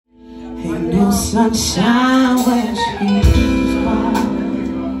sunshine when she's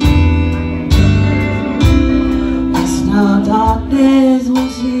gone. It's no darkness when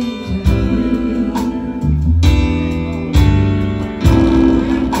she's away.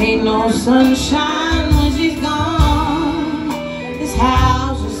 Ain't no sunshine when she's gone. This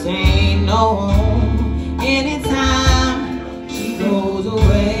house just ain't no home anytime she goes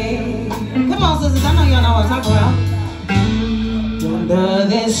away. Come on, sisters, I know y'all know what I'm talking about. Wonder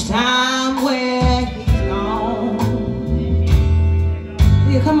this time where he's gone.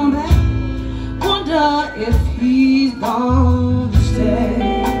 Yeah, come on back. Wonder if he's gone to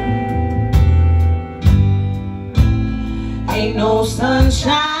stay. Ain't no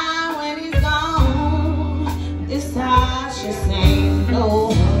sunshine when he's gone. This house just ain't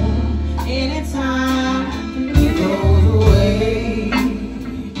no home anytime he goes away.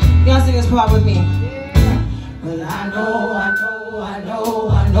 Y'all sing this part with me. Well, I know, I know, I know,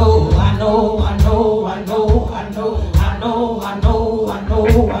 I know, I know, I know.